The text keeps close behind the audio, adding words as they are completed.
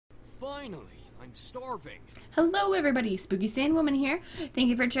Finally, I'm starving. Hello everybody, Spooky Sandwoman here. Thank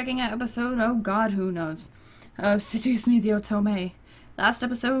you for checking out episode, oh god, who knows, of Seduce Me the Otome. Last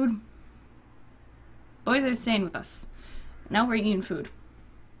episode, boys are staying with us. Now we're eating food.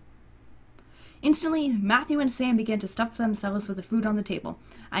 Instantly, Matthew and Sam began to stuff themselves with the food on the table.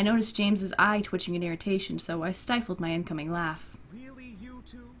 I noticed James's eye twitching in irritation, so I stifled my incoming laugh. Really, you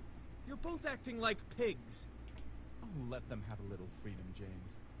two? You're both acting like pigs. Oh, let them have a little freedom, James.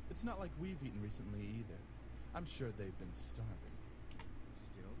 It's not like we've eaten recently either. I'm sure they've been starving.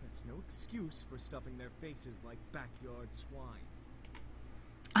 Still, that's no excuse for stuffing their faces like backyard swine.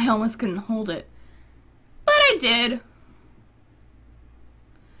 I almost couldn't hold it. But I did!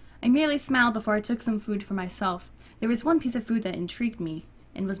 I merely smiled before I took some food for myself. There was one piece of food that intrigued me,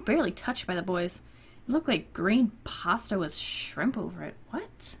 and was barely touched by the boys. It looked like green pasta with shrimp over it.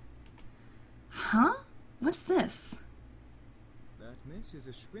 What? Huh? What's this? That, miss, is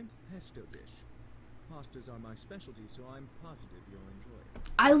a shrimp pesto dish. Pastas are my specialty, so I'm positive you'll enjoy it.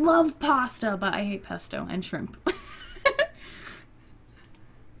 I love pasta, but I hate pesto and shrimp.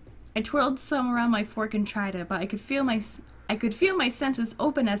 I twirled some around my fork and tried it, but I could feel my senses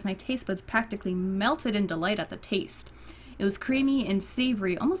open as my taste buds practically melted in delight at the taste. It was creamy and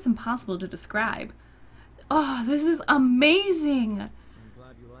savory, almost impossible to describe. Oh, this is amazing! I'm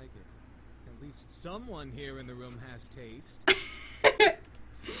glad you like it. At least someone here in the room has taste.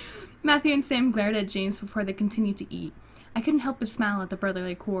 Matthew and Sam glared at James before they continued to eat. I couldn't help but smile at the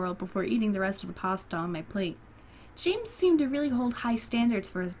brotherly quarrel before eating the rest of the pasta on my plate. James seemed to really hold high standards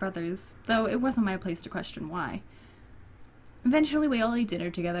for his brothers, though it wasn't my place to question why. Eventually, we all ate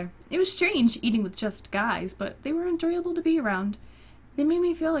dinner together. It was strange eating with just guys, but they were enjoyable to be around. They made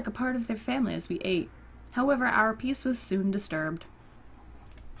me feel like a part of their family as we ate. However, our peace was soon disturbed.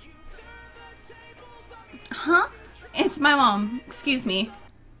 Huh? It's my mom. Excuse me.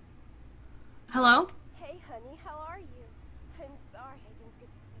 Hello? Hey, honey, how are you? I'm sorry I didn't get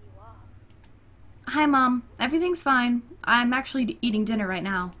to see you off. Hi, Mom. Everything's fine. I'm actually eating dinner right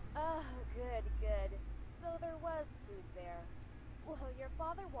now. Oh, good, good. So there was food there. Well, your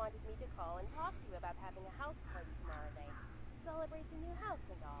father wanted me to call and talk to you about having a house party tomorrow night. Celebrate the new house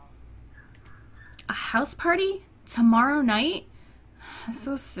and all. A house party? Tomorrow night?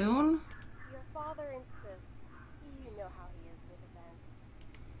 So soon? Your father insists. You know how he is with events.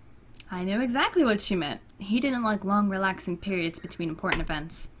 I knew exactly what she meant. He didn't like long, relaxing periods between important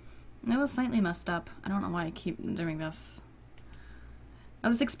events. It was slightly messed up. I don't know why I keep doing this. I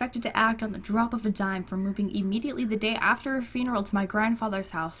was expected to act on the drop of a dime from moving immediately the day after a funeral to my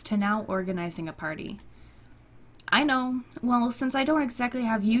grandfather's house to now organizing a party. I know. Well, since I don't exactly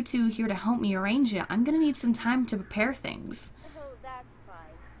have you two here to help me arrange it, I'm gonna need some time to prepare things. Oh, that's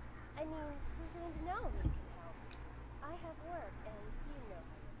fine. I mean, who's going to know who can help? I have work, and you know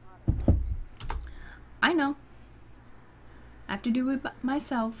how your father is. I know. I have to do it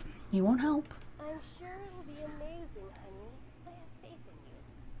myself. You won't help. I'm sure it will be amazing, honey. I have faith in you.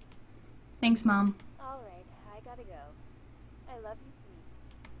 Thanks, Mom. All right, I gotta go. I love you,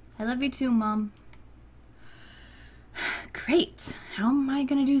 sweet. I love you too, Mom. Great. How am I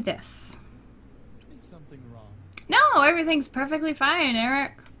gonna do this? Is something wrong? No, everything's perfectly fine,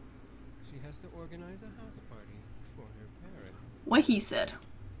 Eric. She has to organize a house party for her parents. What he said.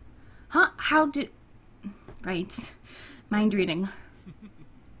 Huh? How did... Right. Mind reading.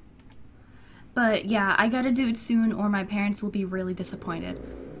 But yeah, I gotta do it soon or my parents will be really disappointed.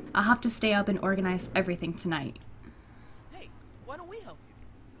 I'll have to stay up and organize everything tonight. Hey, why don't we help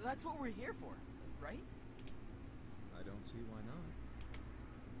you? That's what we're here for, right? I don't see why not.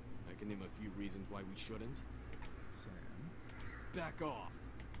 I can name a few reasons why we shouldn't. Sam, Back off.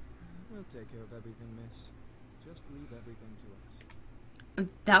 we'll take care of everything, miss. Just leave everything to us.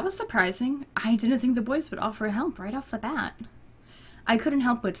 That was surprising. I didn't think the boys would offer help right off the bat. I couldn't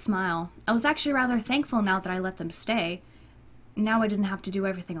help but smile. I was actually rather thankful now that I let them stay. Now I didn't have to do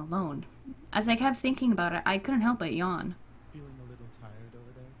everything alone. As I kept thinking about it, I couldn't help but yawn. Feeling a little tired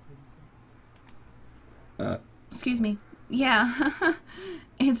over there, princess? Excuse me. Yeah,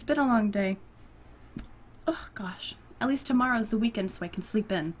 it's been a long day. Oh gosh, at least tomorrow's the weekend so I can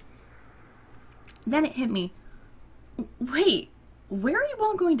sleep in. Then it hit me. Wait, where are you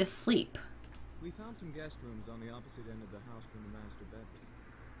all going to sleep? We found some guest rooms on the opposite end of the house from the master bedroom.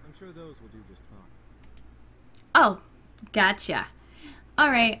 I'm sure those will do just fine. Oh, gotcha.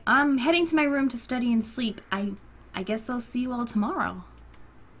 Alright, I'm heading to my room to study and sleep. I guess I'll see you all tomorrow.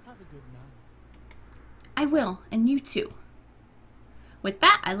 Have a good night. I will, and you too. With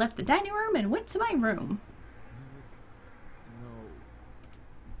that, I left the dining room and went to my room.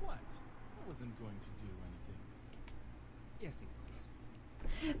 No. What? I wasn't going to do anything. Yes, he was.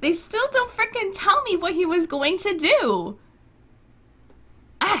 They still don't frickin' tell me what he was going to do.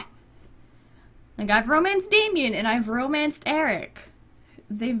 Ah! Like, I've romanced Damien and I've romanced Eric.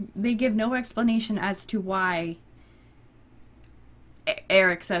 They give no explanation as to why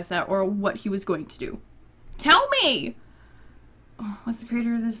Eric says that or what he was going to do. Tell me! Oh, what's the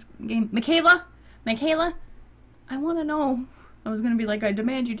creator of this game? Michaela? Michaela? I want to know. I was going to be like, I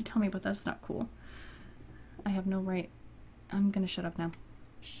demand you to tell me, but that's not cool. I have no right. I'm going to shut up now.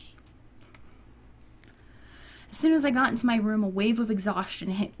 As soon as I got into my room, a wave of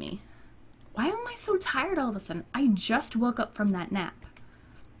exhaustion hit me. Why am I so tired all of a sudden? I just woke up from that nap.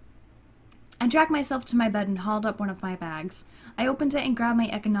 I dragged myself to my bed and hauled up one of my bags. I opened it and grabbed my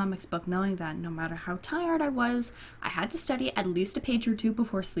economics book, knowing that no matter how tired I was, I had to study at least a page or two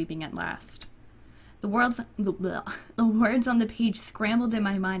before sleeping at last. The words on the page scrambled in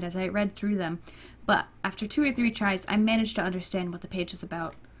my mind as I read through them, but after 2 or 3 tries, I managed to understand what the page was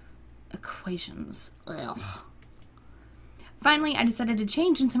about. Equations. Ugh. Finally, I decided to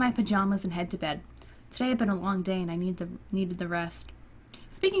change into my pajamas and head to bed. Today had been a long day and I needed the rest.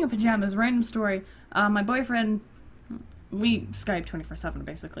 Speaking of pajamas, random story, my boyfriend, we Skype 24/7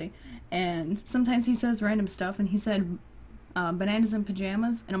 basically, and sometimes he says random stuff, and he said bananas and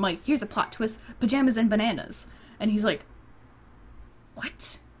pajamas, and I'm like, here's a plot twist, pajamas and bananas, and he's like,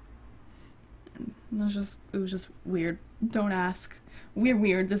 what? And it was just weird. Don't ask. We're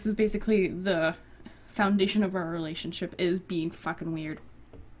weird. This is basically the foundation of our relationship, is being fucking weird.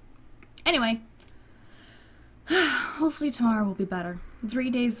 Anyway, hopefully tomorrow will be better.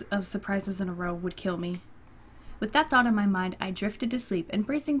 3 days of surprises in a row would kill me. With that thought in my mind, I drifted to sleep,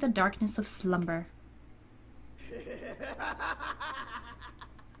 embracing the darkness of slumber.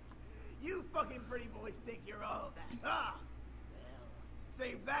 You fucking pretty boys think you're all that, huh? Well,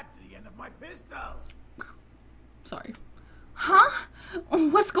 save that to the end of my pistol. Sorry. Huh?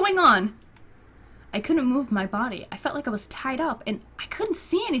 What's going on? I couldn't move my body. I felt like I was tied up, and I couldn't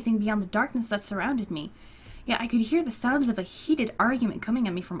see anything beyond the darkness that surrounded me. Yet I could hear the sounds of a heated argument coming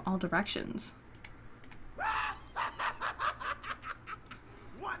at me from all directions.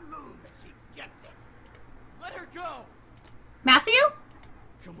 One move and she gets it. Let her go! Matthew?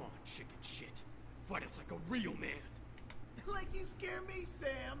 Come on, chicken shit. Fight us like a real man. Like you scare me,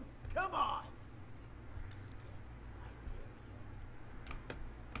 Sam. Come on.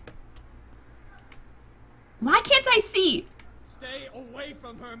 Why can't I see? Stay away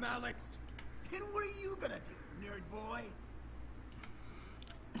from her, Malix! And what are you gonna do, nerd boy?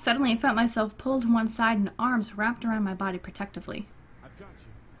 Suddenly I felt myself pulled to one side and arms wrapped around my body protectively. I've got you.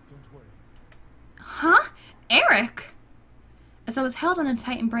 Don't worry. Huh? Eric! As I was held in a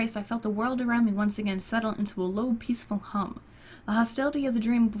tight embrace, I felt the world around me once again settle into a low, peaceful hum. The hostility of the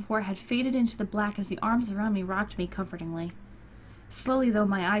dream before had faded into the black as the arms around me rocked me comfortingly. Slowly, though,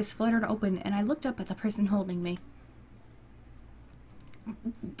 my eyes fluttered open, and I looked up at the person holding me.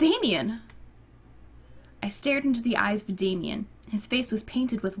 Damien! I stared into the eyes of Damien. His face was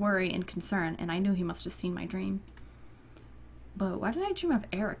painted with worry and concern, and I knew he must have seen my dream. But why did I dream of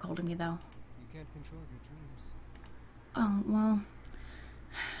Eric holding me, though? You can't control your dreams. Oh, well,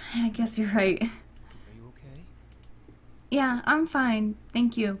 I guess you're right. Are you okay? Yeah, I'm fine.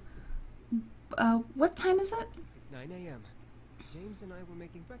 Thank you. What time is it? It's 9 a.m. James and I were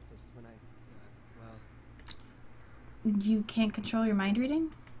making breakfast when well... You can't control your mind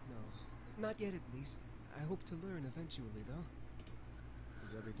reading? No. Not yet, at least. I hope to learn eventually, though.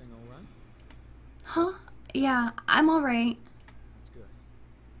 Is everything alright? Huh? Yeah, I'm alright. That's good.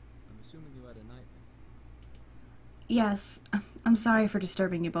 I'm assuming you had a nightmare. Yes, I'm sorry for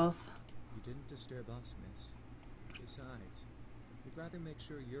disturbing you both. You didn't disturb us, miss. Besides, we'd rather make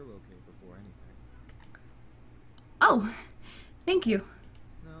sure you're okay before anything. Oh, thank you.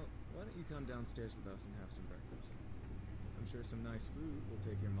 Now, why don't you come downstairs with us and have some breakfast? I'm sure some nice food will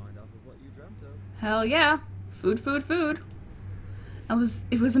take your mind off of what you dreamt of. Hell yeah. Food, food, food.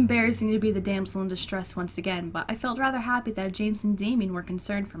 It was embarrassing to be the damsel in distress once again, but I felt rather happy that James and Damien were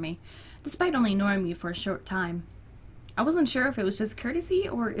concerned for me, despite only knowing me for a short time. I wasn't sure if it was just courtesy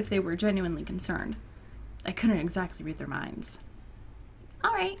or if they were genuinely concerned. I couldn't exactly read their minds.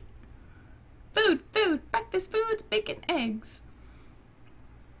 Alright. Food, food, breakfast foods, bacon, eggs.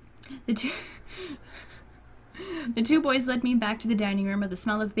 The two boys led me back to the dining room where the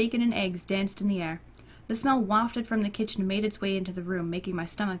smell of bacon and eggs danced in the air. The smell wafted from the kitchen and made its way into the room, making my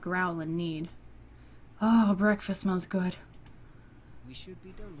stomach growl in need. Oh, breakfast smells good. We should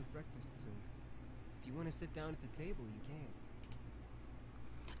be done with breakfast soon. If you want to sit down at the table, you can.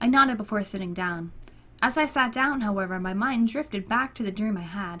 I nodded before sitting down. As I sat down, however, my mind drifted back to the dream I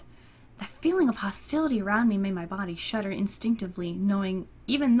had. The feeling of hostility around me made my body shudder instinctively,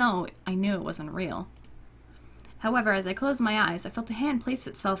 even though I knew it wasn't real. However, as I closed my eyes, I felt a hand place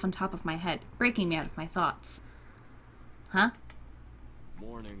itself on top of my head, breaking me out of my thoughts. Huh?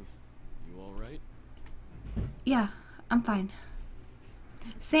 Morning. You alright? Yeah, I'm fine.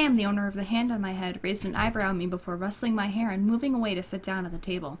 Sam, the owner of the hand on my head, raised an eyebrow at me before rustling my hair and moving away to sit down at the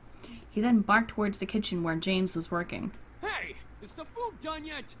table. He then barked towards the kitchen where James was working. Hey! Is the food done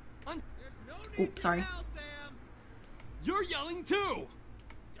yet? There's no need Oops, sorry. to yell, Sam! You're yelling too!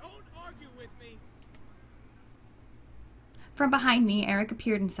 Don't argue with me! From behind me, Eric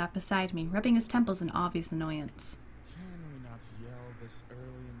appeared and sat beside me, rubbing his temples in obvious annoyance. Can we not yell this early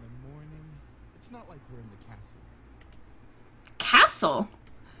in the morning? It's not like we're in the castle. Castle?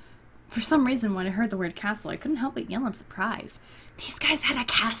 For some reason, when I heard the word castle, I couldn't help but yell in surprise. These guys had a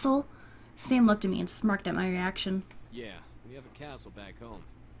castle? Sam looked at me and smirked at my reaction. Yeah, we have a castle back home.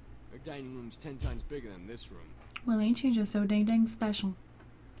 Our dining room's 10 times bigger than this room. Well, ain't you just so dang special?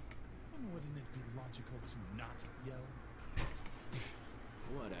 And wouldn't it be logical to not yell?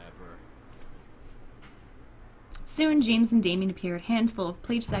 Whatever. Soon, James and Damien appeared, hands full of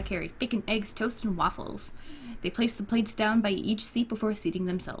plates that carried bacon, eggs, toast, and waffles. They placed the plates down by each seat before seating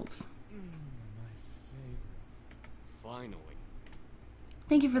themselves. My favorite. Finally.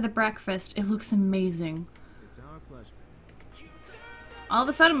 Thank you for the breakfast. It looks amazing. It's our pleasure. All of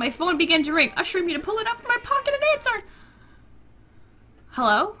a sudden, my phone began to ring, ushering me to pull it out from my pocket and answer.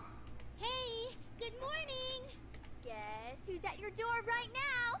 Hello? Hey, good morning. Guess who's at your door right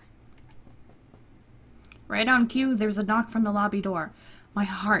now? Right on cue, there's a knock from the lobby door. My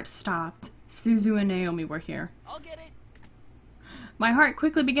heart stopped. Suzu and Naomi were here. I'll get it. My heart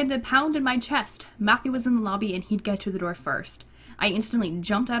quickly began to pound in my chest. Matthew was in the lobby and he'd get to the door first. I instantly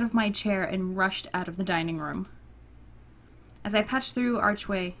jumped out of my chair and rushed out of the dining room. As I passed through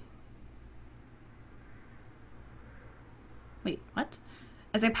archway... Wait, what?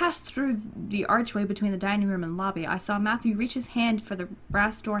 As I passed through the archway between the dining room and lobby, I saw Matthew reach his hand for the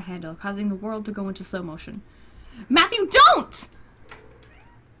brass door handle, causing the world to go into slow motion. Matthew, don't!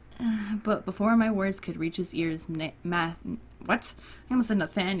 But before my words could reach his ears, what? I almost said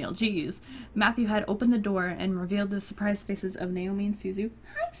Nathaniel, jeez. Matthew had opened the door and revealed the surprised faces of Naomi and Suzu.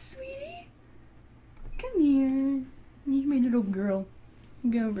 Hi, sweetie. Come here. You my little girl.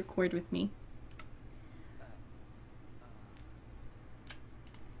 Go record with me.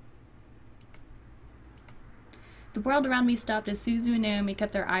 The world around me stopped as Suzu and Naomi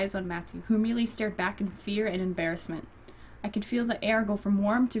kept their eyes on Matthew, who merely stared back in fear and embarrassment. I could feel the air go from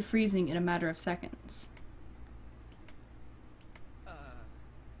warm to freezing in a matter of seconds.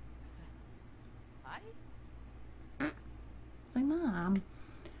 Hi? Like, Mom.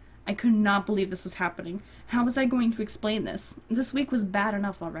 I could not believe this was happening. How was I going to explain this? This week was bad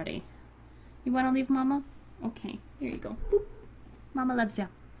enough already. You want to leave, Mama? Okay, here you go. Boop. Mama loves ya.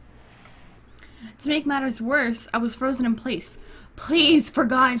 To make matters worse, I was frozen in place. Please, for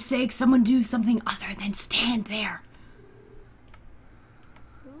God's sake, someone do something other than stand there.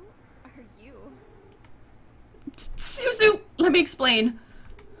 Who are you? Suzu, let me explain.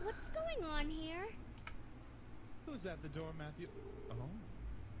 What's going on here? Who's at the door, Matthew? Oh.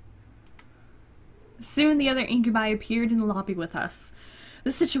 Soon the other incubi appeared in the lobby with us.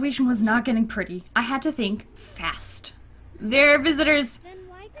 The situation was not getting pretty. I had to think fast. They're visitors. Then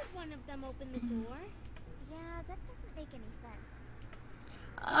why did one of them open the door? Yeah, that doesn't make any sense.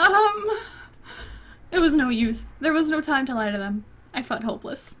 It was no use. There was no time to lie to them. I felt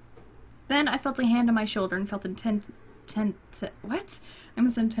hopeless. Then I felt a hand on my shoulder and felt temptation.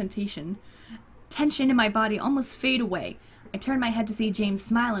 Tension in my body almost fade away. I turned my head to see James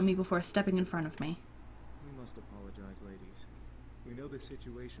smile at me before stepping in front of me. We must apologize, ladies. We know this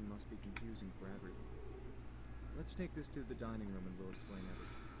situation must be confusing for everyone. Let's take this to the dining room and we'll explain everything.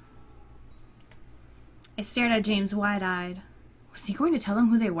 I stared at James wide-eyed. Was he going to tell them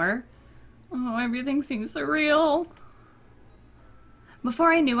who they were? Oh, everything seems surreal.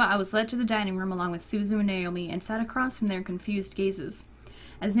 Before I knew it, I was led to the dining room along with Suzu and Naomi and sat across from their confused gazes.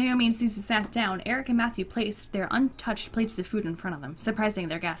 As Naomi and Suzu sat down, Eric and Matthew placed their untouched plates of food in front of them, surprising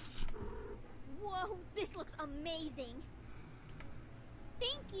their guests. Whoa, this looks amazing.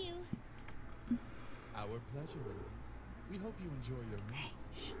 Thank you. Our pleasure, ladies. We hope you enjoy your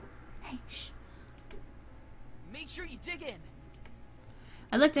meal. Hey, shh. Make sure you dig in.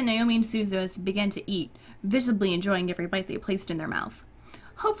 I looked at Naomi and Suzu as they began to eat, visibly enjoying every bite they placed in their mouth.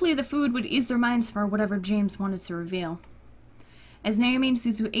 Hopefully the food would ease their minds for whatever James wanted to reveal. As Naomi and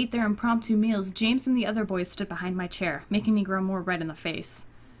Suzu ate their impromptu meals, James and the other boys stood behind my chair, making me grow more red in the face.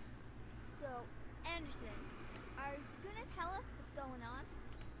 So, Anderson, are you gonna tell us what's going on?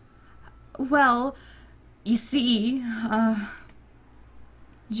 Well, you see,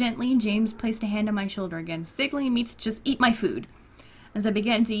 Gently, James placed a hand on my shoulder again, signaling me to just eat my food. As I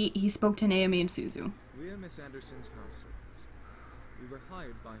began to eat, he spoke to Naomi and Suzu. We are Miss Anderson's house servants. We were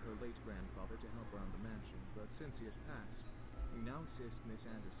hired by her late grandfather to help around the mansion, but since he has passed, we now assist Miss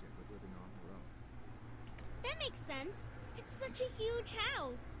Anderson with living on her own. That makes sense. It's such a huge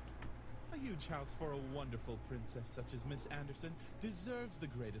house. A huge house for a wonderful princess such as Miss Anderson deserves the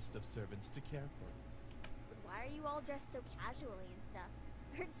greatest of servants to care for it. But why are you all dressed so casually and stuff?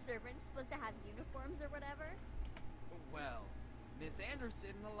 Aren't servants supposed to have uniforms or whatever? Well, Miss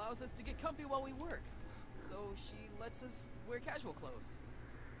Anderson allows us to get comfy while we work, so she lets us wear casual clothes.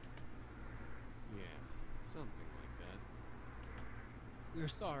 Yeah, something like that.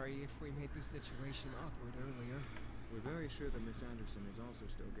 We're sorry if we made the situation awkward earlier. We're very sure that Miss Anderson is also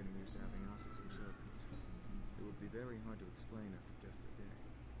still getting used to having us as her servants. It would be very hard to explain after just a day.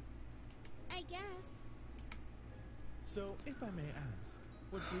 I guess. So, if I may ask,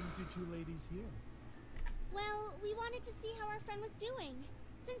 what brings you two ladies here? Well, we wanted to see how our friend was doing.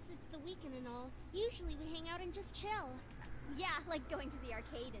 Since it's the weekend and all, usually we hang out and just chill. Yeah, like going to the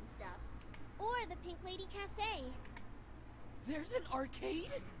arcade and stuff. Or the Pink Lady Cafe. There's an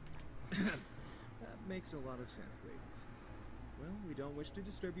arcade? That makes a lot of sense, ladies. Well, we don't wish to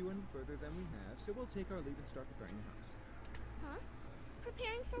disturb you any further than we have, so we'll take our leave and start preparing the house. Huh?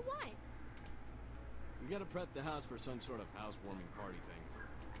 Preparing for what? We gotta prep the house for some sort of housewarming party thing.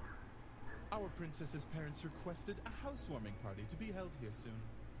 Our princess's parents requested a housewarming party to be held here soon.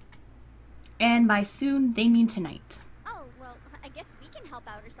 And by soon, they mean tonight. Oh, well, I guess we can help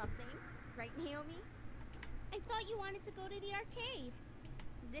out or something. Right, Naomi? I thought you wanted to go to the arcade.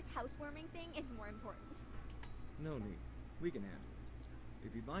 This housewarming thing is more important. No need. We can handle it.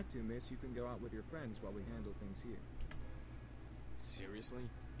 If you'd like to, miss, you can go out with your friends while we handle things here. Seriously?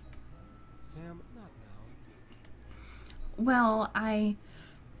 Sam, not now. Well, I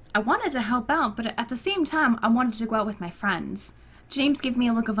wanted to help out, but at the same time, I wanted to go out with my friends. James gave me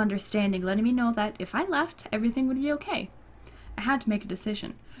a look of understanding, letting me know that if I left, everything would be okay. I had to make a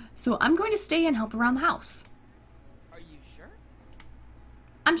decision, so I'm going to stay and help around the house. Are you sure?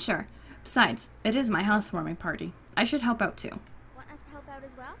 I'm sure. Besides, it is my housewarming party. I should help out too. Want us to help out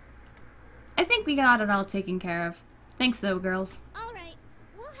as well? I think we got it all taken care of. Thanks though, girls. Alright,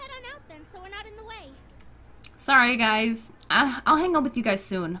 we'll head on out then so we're not in the way. Sorry, guys. I'll hang out with you guys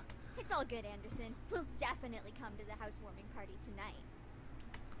soon. It's all good, Anderson. We'll definitely come to the housewarming party tonight.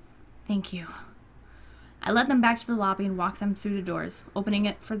 Thank you. I led them back to the lobby and walked them through the doors, opening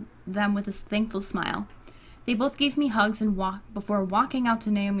it for them with a thankful smile. They both gave me hugs and before walking out to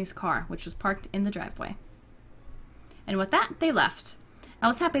Naomi's car, which was parked in the driveway. And with that, they left. I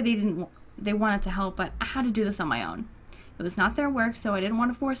was happy they wanted to help, but I had to do this on my own. It was not their work, so I didn't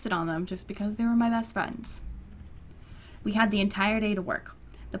want to force it on them just because they were my best friends. We had the entire day to work.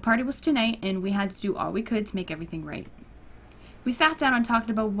 The party was tonight, and we had to do all we could to make everything right. We sat down and talked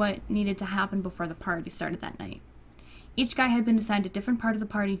about what needed to happen before the party started that night. Each guy had been assigned a different part of the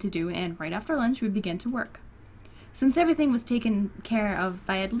party to do, and right after lunch, we began to work. Since everything was taken care of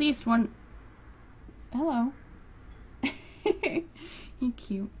by at least one... Hello. You're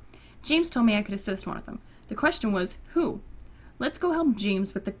cute. James told me I could assist one of them. The question was, who? Let's go help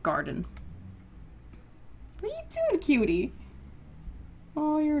James with the garden. What are you doing, cutie?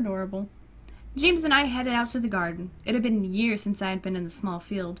 Oh, you're adorable. James and I headed out to the garden. It had been years since I had been in the small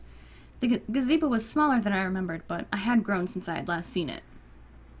field. The gazebo was smaller than I remembered, but I had grown since I had last seen it.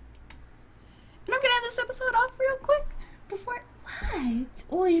 And I'm gonna end this episode off real quick before... What?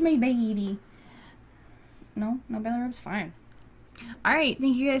 Oh, you're my baby. No belly rubs? Fine. Alright,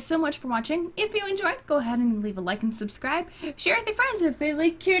 thank you guys so much for watching. If you enjoyed, go ahead and leave a like and subscribe. Share with your friends if they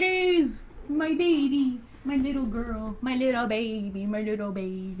like kitties. My baby. My little girl. My little baby. My little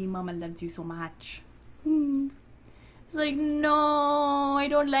baby. Mama loves you so much. It's like, no, I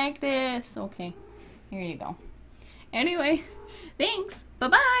don't like this. Okay, here you go. Anyway, thanks.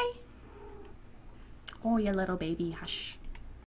 Bye-bye. Oh, you little baby. Hush.